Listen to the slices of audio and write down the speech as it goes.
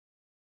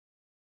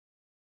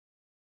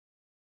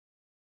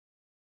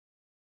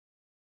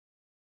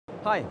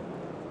Hi,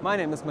 my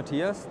name is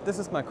Matthias, this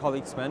is my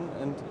colleague Sven,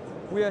 and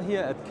we are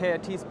here at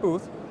KIT's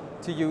booth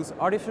to use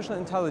artificial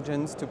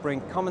intelligence to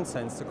bring common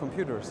sense to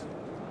computers.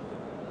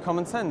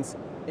 Common sense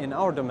in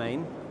our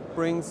domain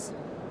brings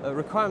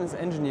requirements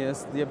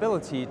engineers the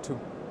ability to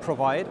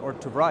provide or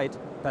to write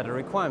better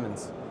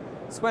requirements.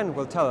 Sven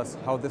will tell us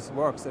how this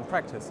works in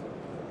practice.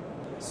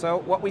 So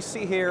what we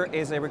see here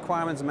is a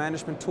requirements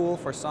management tool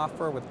for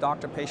software with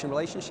doctor-patient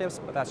relationships,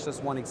 but that's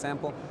just one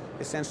example.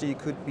 Essentially, you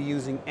could be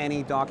using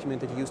any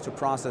document that you use to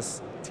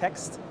process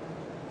text.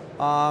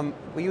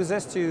 We use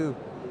this to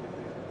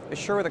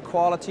assure the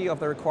quality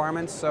of the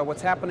requirements. So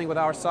what's happening with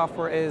our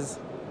software is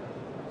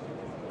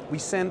we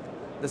send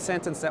the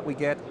sentence that we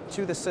get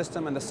to the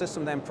system, and the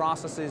system then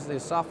processes the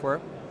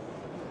software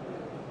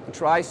and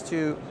tries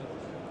to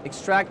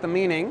extract the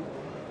meaning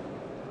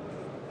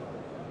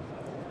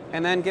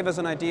and then give us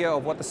an idea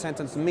of what the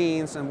sentence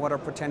means and what are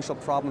potential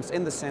problems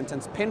in the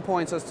sentence,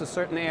 pinpoints us to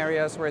certain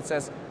areas where it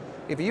says,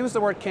 if you use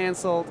the word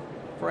canceled,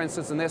 for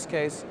instance in this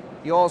case,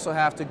 you also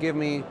have to give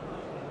me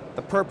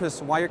the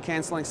purpose why you're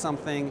canceling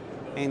something,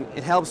 and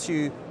it helps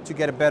you to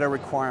get a better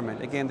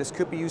requirement. Again, this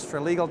could be used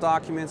for legal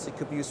documents, it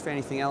could be used for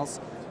anything else.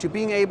 To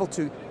being able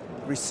to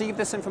receive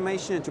this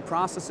information and to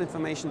process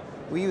information,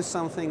 we use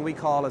something we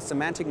call a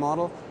semantic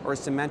model or a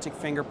semantic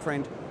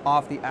fingerprint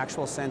of the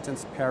actual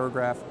sentence,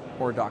 paragraph,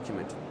 or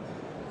document.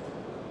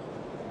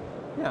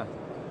 Yeah,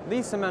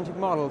 these semantic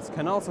models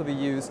can also be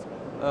used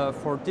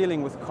for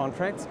dealing with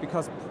contracts,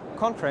 because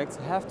contracts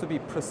have to be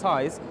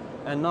precise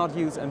and not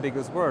use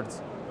ambiguous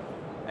words.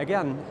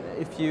 Again,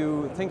 if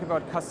you think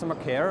about customer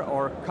care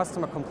or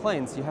customer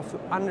complaints, you have to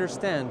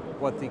understand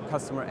what the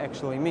customer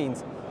actually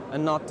means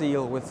and not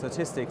deal with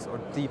statistics or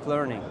deep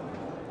learning.